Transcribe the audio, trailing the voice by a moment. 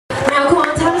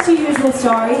us your usual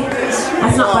story.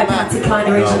 That's not by Patsy Cline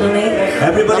originally.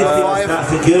 Everybody thinks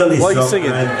that's a girly song. What are you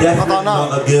singing? Definitely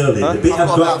not a girly. Huh? The bit I've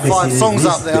got about 5 songs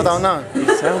up there, I don't know.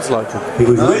 It sounds like it. It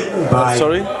was written by...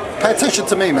 Sorry? Pay attention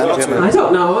to me, man. Not to me. I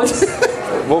don't know.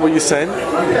 What were you saying?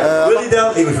 Willie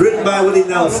Nelson. It was written by Willie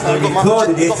Nelson. He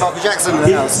recorded it. Michael Jackson in the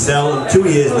Didn't house. sell them 2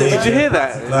 years later. Did you hear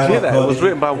that? Did you hear that? It was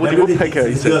written by Woody Woodpecker.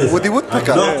 He said. Woody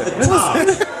Woodpecker? Not a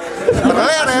tart.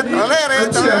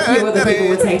 I'm sure a few other people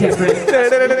would say different.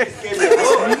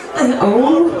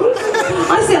 Oh,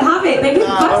 I still have it. They couldn't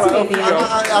pass it in the end.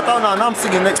 I don't know. Now I'm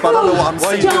singing next, but I don't know what I'm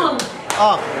singing. John.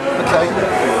 Ah, okay.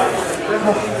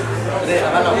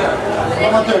 What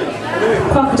am I doing?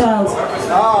 Crocodiles.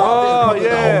 Oh,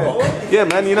 yeah. Yeah,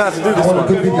 man, you know how to do this I want a one.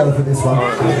 good video for this one.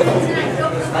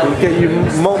 We'll get you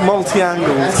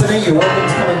multi-angles. Anthony, you're welcome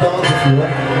to come and dance if you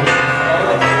want.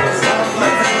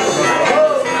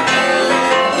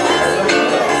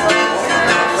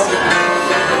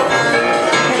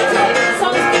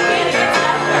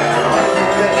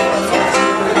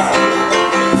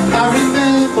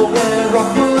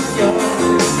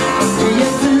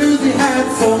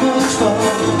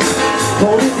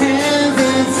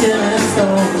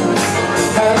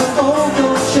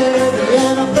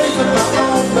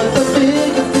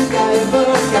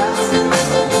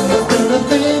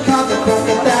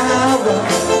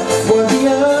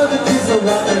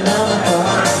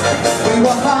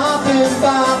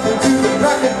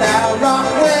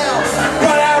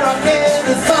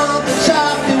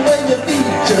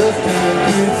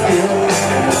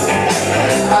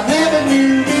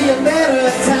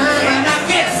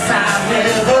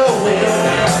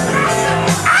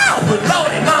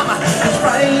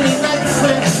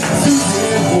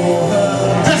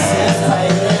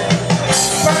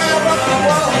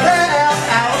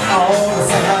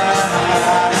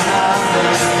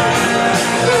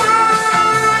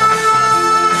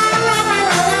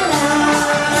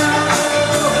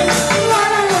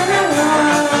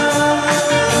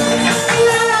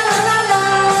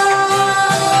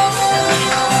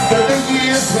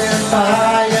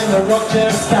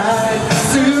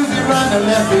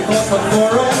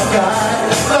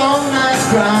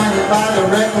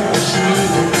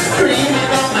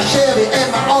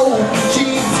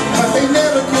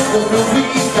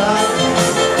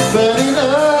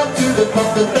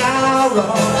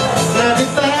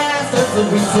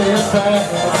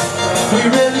 We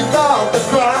really thought the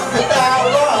crocodile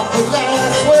love would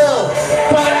last well,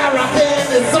 but I reckon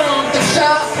there's something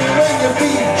shocking when your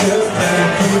feet just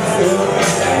can't keep still.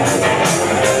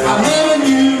 I never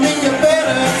knew me a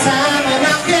better time, and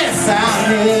I guess I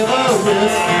never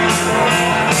will.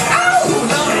 Oh,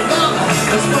 Lord, mama,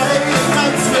 this baby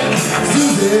makes me.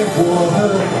 Susie wore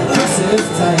her dresses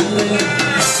tightly,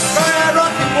 but I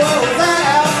rock and roll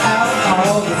out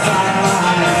all the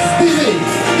time. Stevie,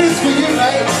 this for you,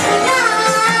 mate.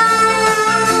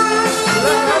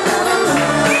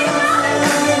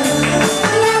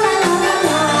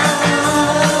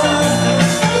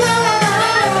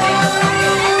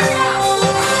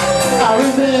 I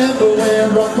remember when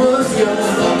Rock was young,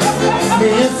 me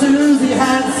and Susie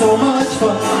had so much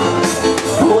fun,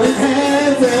 holding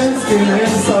hands and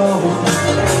screaming songs.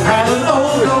 Had an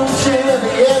old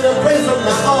Chevy and a place of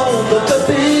my own, but the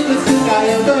biggest thing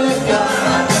I ever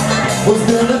got was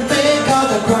gonna think of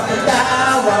the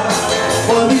crocodile rock,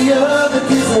 while the other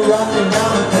kids were rocking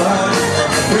down the park.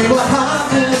 We were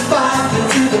hopping and bopping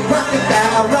to the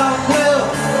crocodile rock. Well,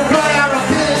 right out of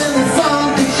here, there's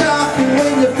something shocking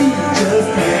when your feet just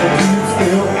can't keep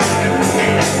still.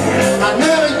 I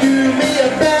never knew me a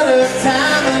better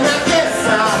time, and I guess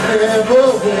I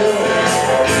never will.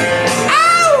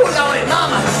 Oh, Lordy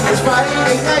Mama, it's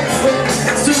Friday night when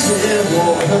Susie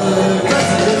wore her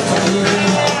dresses tightly.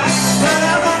 But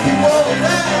I rock and roll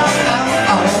down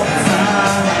all the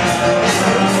time.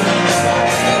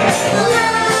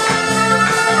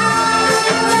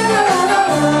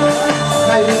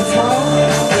 Hey, it's wrong.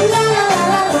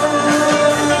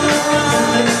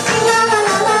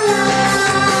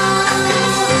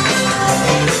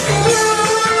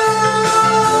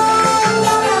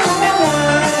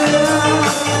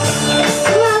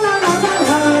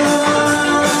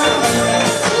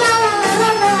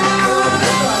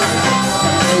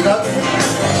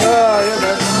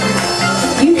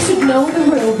 You should know the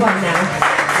rule by now.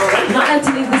 Not allowed to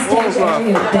leave the stage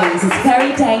area of things. It's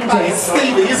very dangerous.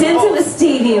 Since it was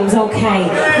Stevie, it was okay.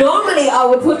 Normally, I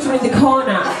would put you in the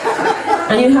corner,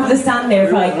 and you'd have to stand there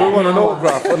for like We want an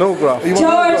autograph, an autograph.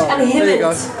 George and There you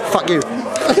go. Himmett. Fuck you.